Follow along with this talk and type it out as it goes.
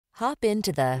Hop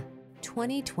into the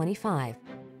 2025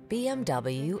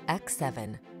 BMW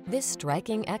X7. This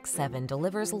striking X7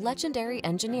 delivers legendary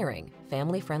engineering,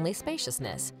 family-friendly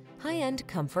spaciousness, high-end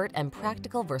comfort, and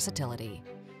practical versatility.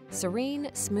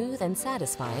 Serene, smooth, and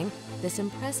satisfying, this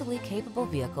impressively capable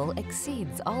vehicle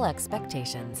exceeds all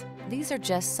expectations. These are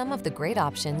just some of the great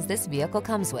options this vehicle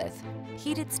comes with: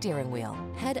 heated steering wheel,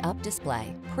 head-up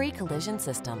display, pre-collision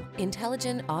system,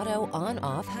 intelligent auto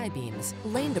on-off high beams,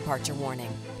 lane departure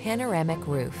warning, panoramic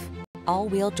roof,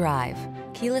 all-wheel drive,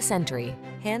 keyless entry,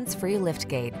 hands-free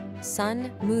liftgate,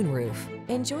 sun, moonroof.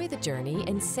 Enjoy the journey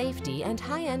in safety and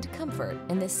high-end comfort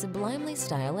in this sublimely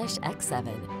stylish X7.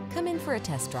 Come in for a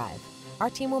test drive. Our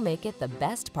team will make it the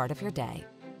best part of your day.